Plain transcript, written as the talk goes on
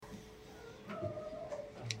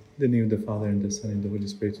In the name of the Father, and the Son, and the Holy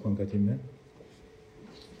Spirit, one God, amen.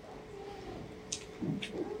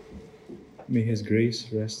 May His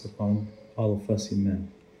grace rest upon all of us,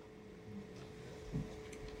 amen.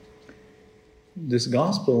 This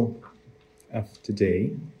gospel of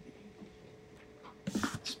today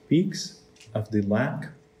speaks of the lack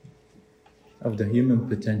of the human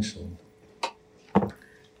potential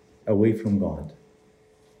away from God.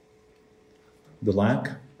 The lack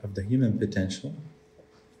of the human potential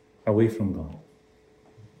away from God.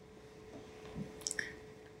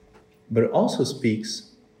 But it also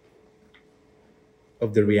speaks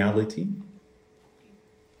of the reality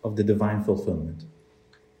of the divine fulfillment.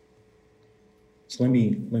 So let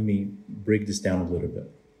me break this down a little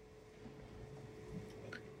bit.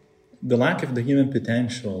 The lack of the human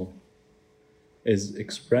potential is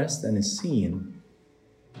expressed and is seen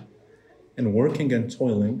in working and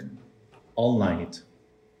toiling all night,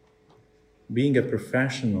 being a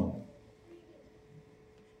professional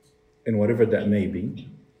in whatever that may be,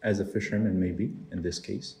 as a fisherman maybe in this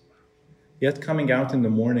case, yet coming out in the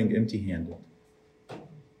morning empty-handed,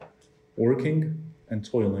 working and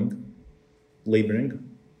toiling, laboring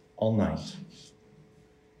all night,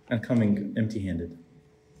 and coming empty-handed.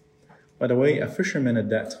 By the way, a fisherman at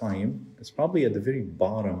that time is probably at the very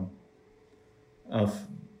bottom of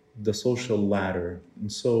the social ladder.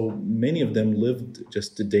 And so many of them lived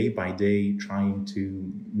just day by day trying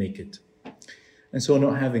to make it. And so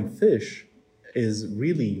not having fish is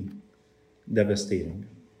really devastating.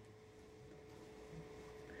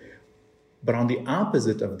 But on the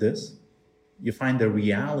opposite of this, you find the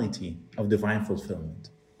reality of divine fulfillment.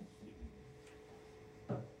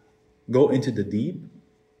 Go into the deep,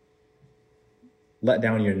 let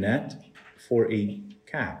down your net for a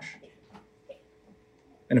catch.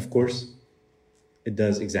 And of course, it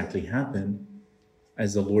does exactly happen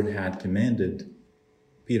as the Lord had commanded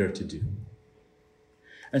Peter to do.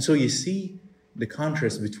 And so you see the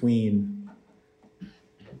contrast between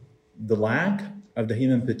the lack of the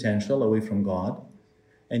human potential away from God,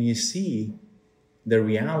 and you see the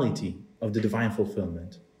reality of the divine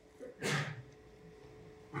fulfillment.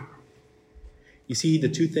 You see the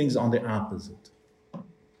two things on the opposite.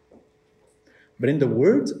 But in the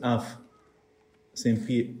words of St.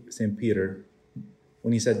 Peter,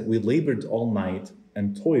 when he said, we labored all night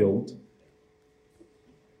and toiled,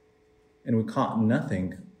 and we caught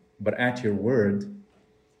nothing, but at your word,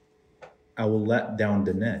 I will let down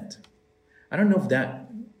the net. I don't know if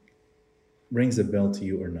that rings a bell to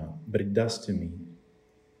you or not, but it does to me.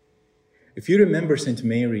 If you remember St.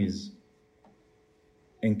 Mary's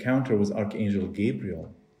encounter with Archangel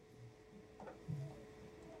Gabriel,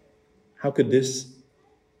 how could this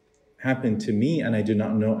happen to me and I do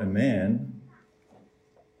not know a man,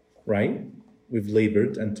 right? We've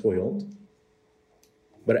labored and toiled,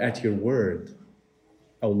 but at your word,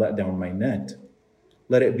 I will let down my net.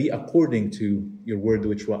 Let it be according to your word,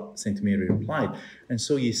 which what St. Mary replied. And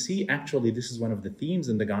so you see, actually, this is one of the themes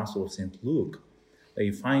in the Gospel of St. Luke, that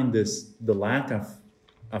you find the lack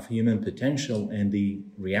of human potential and the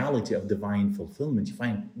reality of divine fulfillment. You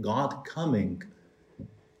find God coming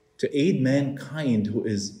to aid mankind who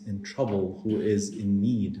is in trouble, who is in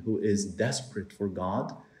need, who is desperate for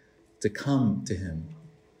God, to come to him.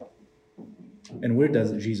 And where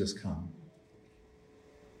does Jesus come?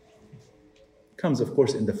 Comes, of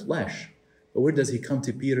course, in the flesh. But where does he come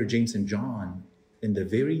to Peter, James, and John? In the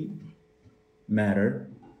very matter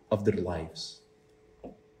of their lives.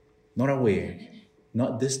 Not away,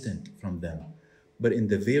 not distant from them, but in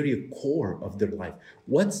the very core of their life.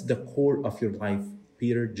 What's the core of your life,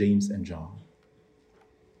 Peter, James, and John?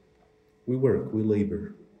 We work, we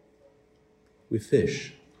labor, we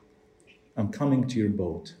fish. I'm coming to your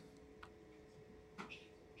boat.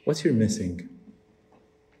 What's your missing?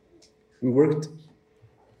 We worked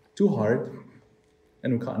too hard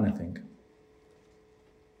and we caught nothing.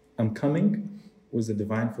 I'm coming with the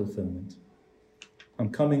divine fulfillment. I'm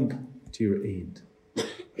coming to your aid.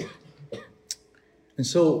 And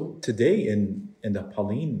so today in the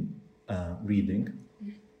Pauline reading,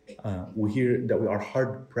 we hear that we are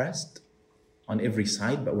hard pressed on every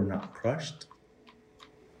side, but we're not crushed.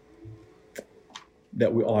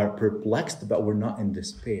 That we are perplexed, but we're not in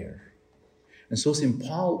despair. And so St.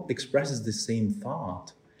 Paul expresses the same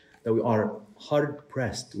thought, that we are hard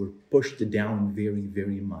pressed, we're pushed down very,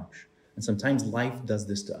 very much. And sometimes life does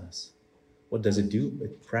this to us. What does it do?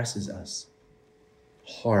 It presses us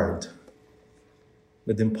hard.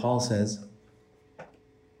 But then Paul says,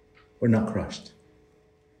 we're not crushed.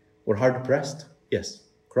 We're hard pressed? Yes.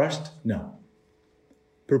 Crushed? No.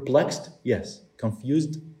 Perplexed? Yes.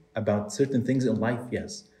 Confused about certain things in life?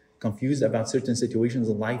 Yes. Confused about certain situations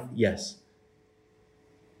in life? Yes.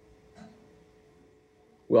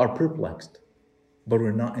 We are perplexed, but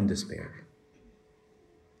we're not in despair.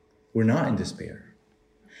 We're not in despair.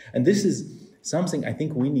 And this is something I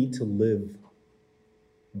think we need to live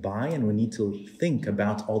by and we need to think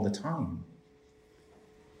about all the time.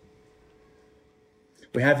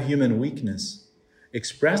 We have human weakness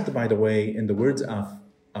expressed, by the way, in the words of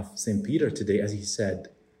St. Peter today, as he said,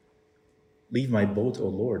 "Leave my boat, O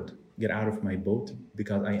Lord, get out of my boat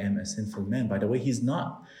because I am a sinful man." By the way, he's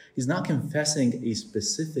not confessing a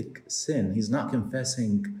specific sin. He's not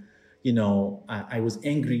confessing, I was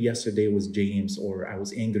angry yesterday with James, or I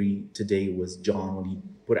was angry today with John when he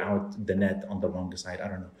put out the net on the wrong side. I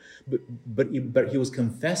don't know. But he was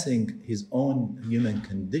confessing his own human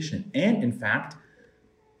condition. And in fact,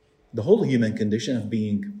 the whole human condition of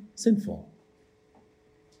being sinful.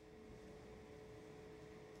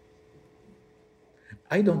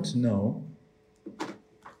 I don't know,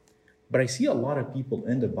 but I see a lot of people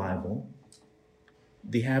in the Bible,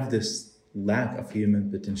 they have this lack of human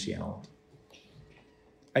potentiality.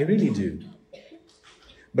 I really do.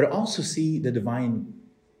 But I also see the divine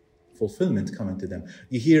fulfillment coming to them.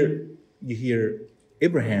 You hear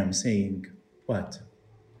Abraham saying, what?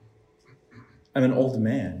 I'm an old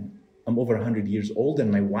man. I'm over 100 years old,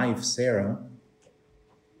 and my wife, Sarah,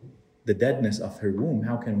 the deadness of her womb,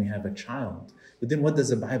 how can we have a child? But then what does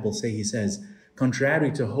the Bible say? He says,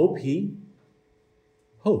 contrary to hope, he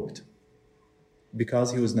hoped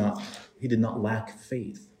because he did not lack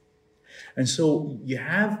faith. And so you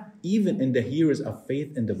have, even in the hearers of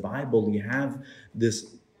faith in the Bible, you have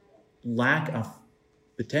this lack of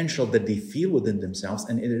potential that they feel within themselves,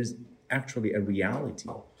 and it is actually a reality.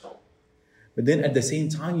 But then at the same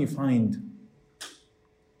time, you find,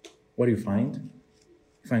 what do you find?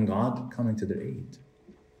 You find God coming to their aid.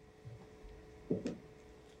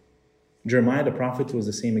 Jeremiah the prophet was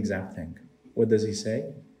the same exact thing. What does he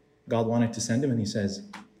say? God wanted to send him, and he says,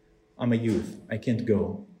 I'm a youth. I can't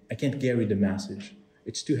go. I can't carry the message.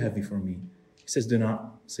 It's too heavy for me. He says, do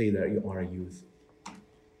not say that you are a youth.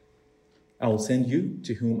 I will send you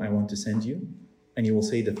to whom I want to send you, and you will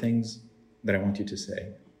say the things that I want you to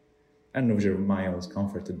say. I don't know if Jeremiah was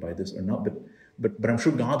comforted by this or not, but I'm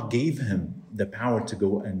sure God gave him the power to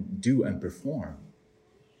go and do and perform.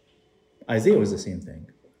 Isaiah was the same thing.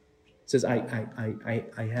 It says, I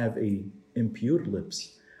have a impure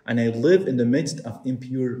lips, and I live in the midst of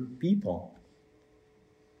impure people.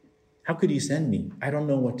 How could you send me? I don't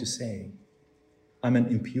know what to say. I'm an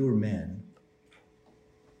impure man.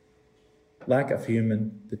 Lack of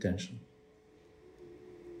human potential.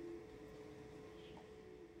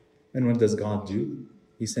 And what does God do?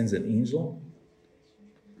 He sends an angel,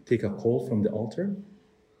 take a coal from the altar,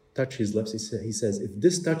 touch his lips. He says, if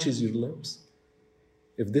this touches your lips,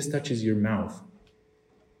 if this touches your mouth,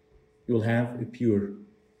 you will have a pure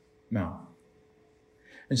mouth.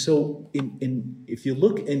 And so if you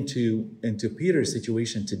look into Peter's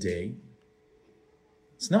situation today,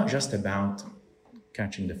 it's not just about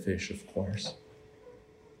catching the fish, of course,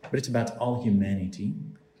 but it's about all humanity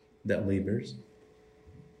that labors.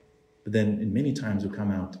 But then in many times we come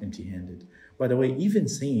out empty-handed. By the way, even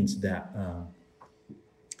saints that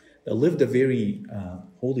lived a very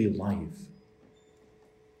holy life,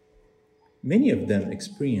 many of them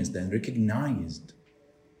experienced and recognized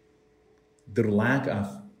their lack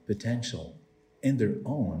of potential in their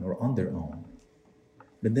own or on their own.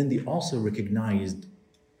 But then they also recognized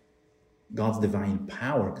God's divine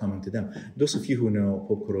power coming to them. Those of you who know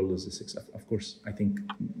Pope Carolus VI, of course, I think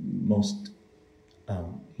most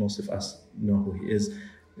of us know who he is.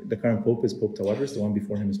 The current Pope is Pope Tawadros. The one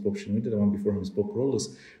before him is Pope Shenouda. The one before him is Pope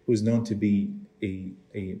Carolus, who is known to be a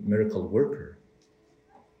miracle worker.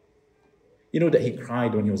 You know that he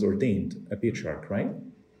cried when he was ordained a patriarch, right?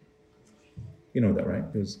 You know that, right?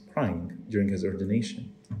 He was crying during his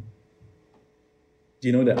ordination. Do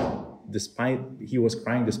you know that he was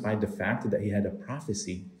crying despite the fact that he had a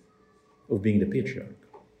prophecy of being the patriarch?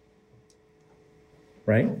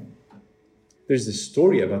 Right? There's this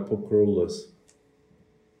story about Pope Carolus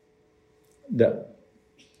that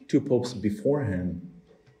two popes before him,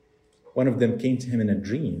 one of them came to him in a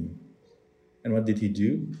dream. And what did he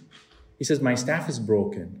do? He says, my staff is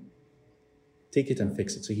broken. Take it and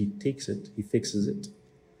fix it. So he takes it, he fixes it,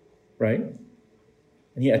 right?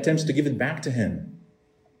 And he attempts to give it back to him.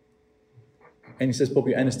 And he says, Pope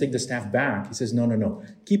Ioannis, take the staff back. He says, no.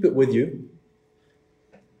 Keep it with you.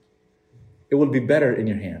 It will be better in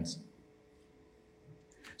your hands.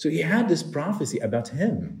 So he had this prophecy about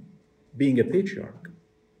him being a patriarch.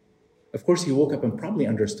 Of course, he woke up and probably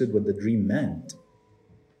understood what the dream meant.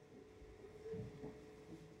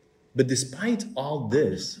 But despite all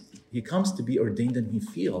this, he comes to be ordained and he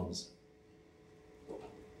feels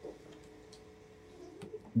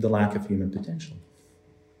the lack of human potential.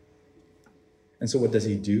 And so what does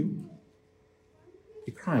he do?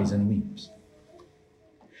 He cries and weeps.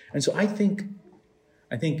 And so I think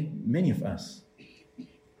many of us,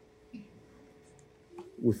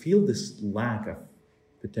 we feel this lack of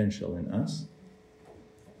potential in us.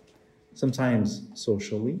 Sometimes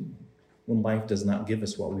socially, when life does not give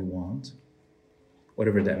us what we want,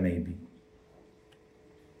 whatever that may be.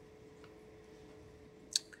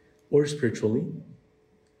 Or spiritually,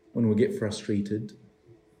 when we get frustrated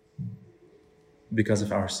because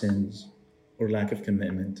of our sins or lack of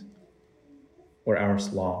commitment or our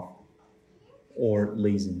sloth or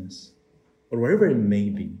laziness or whatever it may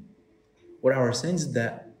be, or our sins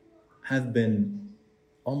that have been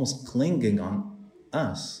almost clinging on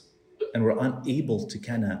us and we're unable to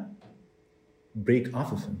kind of break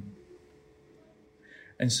off of them.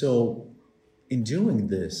 And so in doing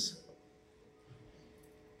this,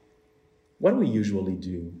 what do we usually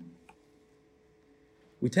do?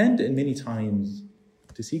 We tend many times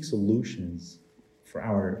to seek solutions for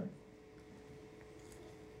our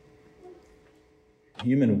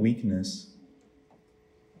human weakness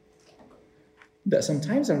that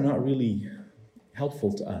sometimes are not really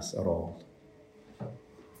helpful to us at all.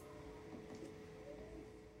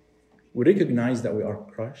 We recognize that we are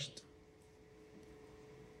crushed.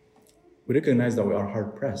 We recognize that we are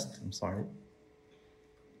hard-pressed.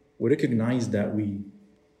 We recognize that we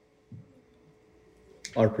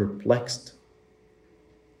are perplexed.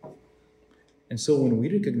 And so when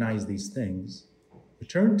we recognize these things, we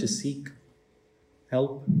turn to seek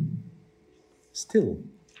help still,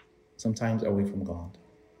 sometimes away from God.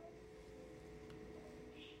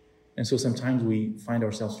 And so sometimes we find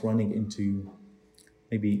ourselves running into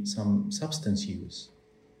maybe some substance use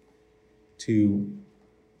to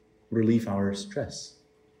relieve our stress.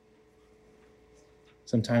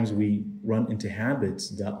 Sometimes we run into habits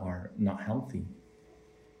that are not healthy.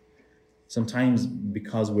 Sometimes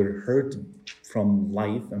because we're hurt from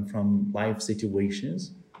life and from life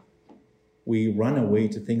situations, we run away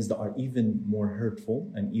to things that are even more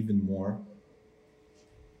hurtful and even more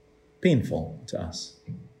painful to us.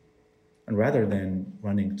 And rather than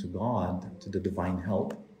running to God, to the divine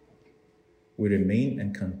help, we remain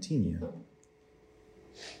and continue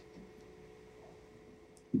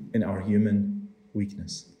in our human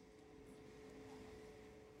weakness.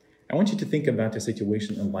 I want you to think about a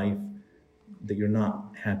situation in life that you're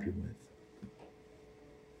not happy with.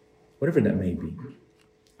 Whatever that may be.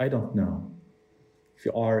 I don't know. If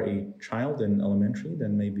you are a child in elementary,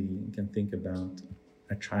 then maybe you can think about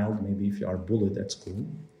a child, maybe if you are bullied at school.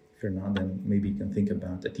 If you're not, then maybe you can think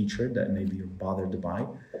about a teacher that maybe you're bothered by,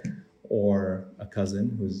 or a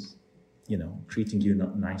cousin who's, treating you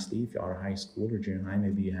not nicely. If you are high school or junior high,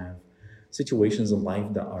 maybe you have situations in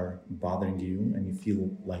life that are bothering you and you feel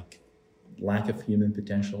like lack of human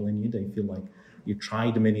potential in you. They feel like you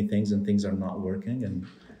tried many things and things are not working. And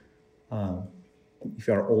if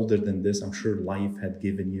you are older than this, I'm sure life had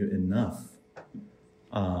given you enough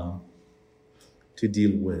to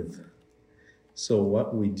deal with. So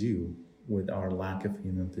what we do with our lack of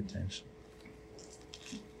human potential.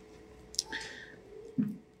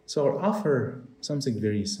 So I'll offer something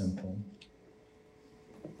very simple.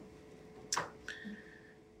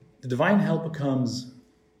 The divine help comes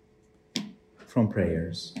from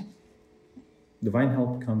prayers. Divine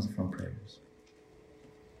help comes from prayers.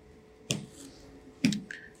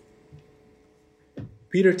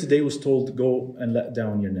 Peter today was told, go and let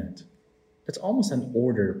down your net. That's almost an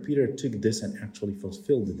order. Peter took this and actually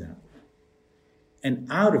fulfilled that.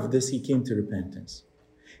 And out of this, he came to repentance.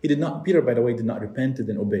 Peter, by the way, did not repent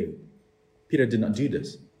and obey. Peter did not do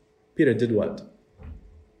this. Peter did what?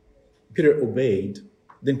 Peter obeyed,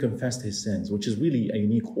 then confessed his sins, which is really a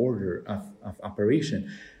unique order of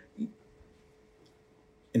operation.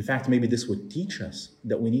 In fact, maybe this would teach us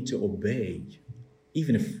that we need to obey,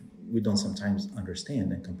 even if we don't sometimes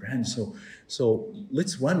understand and comprehend. So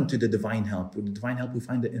let's run to the divine help. With the divine help, we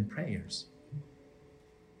find it in prayers.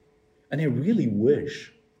 And I really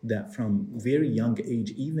wish that from very young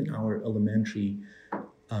age, even our elementary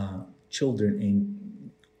children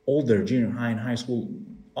in older, junior high and high school,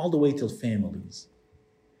 all the way till families,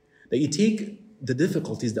 that you take the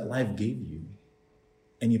difficulties that life gave you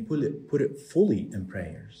and you put it fully in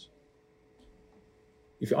prayers.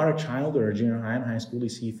 If you are a child or a junior high and high school, you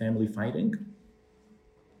see family fighting,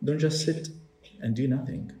 don't just sit and do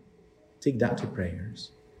nothing. Take that to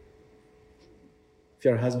prayers. If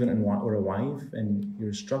you're a husband or a wife and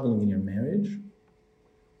you're struggling in your marriage,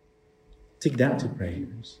 take that to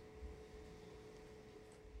prayers.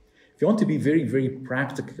 If you want to be very, very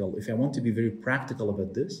practical, if I want to be very practical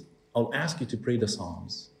about this, I'll ask you to pray the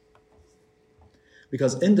Psalms.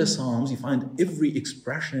 Because in the Psalms, you find every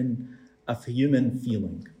expression of human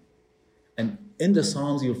feeling. And in the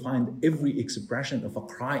Psalms, you'll find every expression of a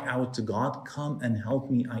cry out to God, come and help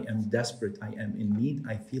me, I am desperate, I am in need,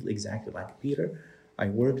 I feel exactly like Peter. I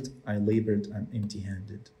worked, I labored, I'm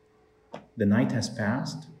empty-handed. The night has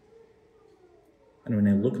passed, and when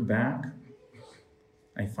I look back,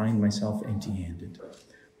 I find myself empty-handed.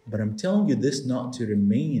 But I'm telling you this not to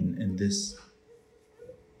remain in this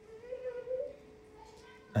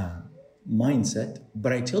mindset,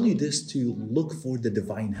 but I tell you this to look for the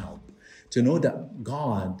divine help, to know that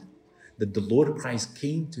God, that the Lord Christ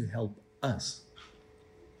came to help us.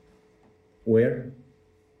 Where?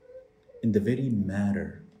 In the very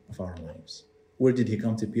matter of our lives. Where did he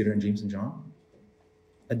come to Peter and James and John?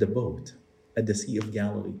 At the boat, at the Sea of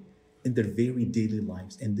Galilee, in their very daily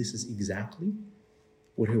lives. And this is exactly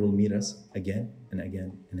where he will meet us again and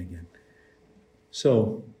again and again.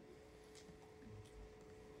 So,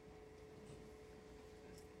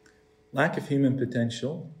 lack of human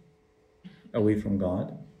potential away from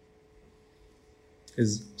God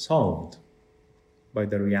is solved by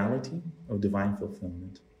the reality of divine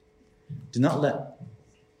fulfillment. Do not let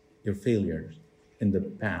your failures in the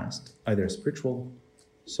past, either spiritual,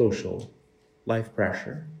 social, life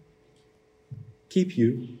pressure, keep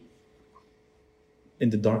you in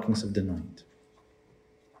the darkness of the night.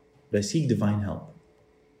 But seek divine help.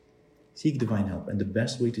 Seek divine help. And the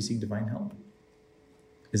best way to seek divine help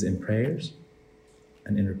is in prayers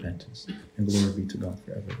and in repentance. And glory be to God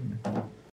forever. Amen.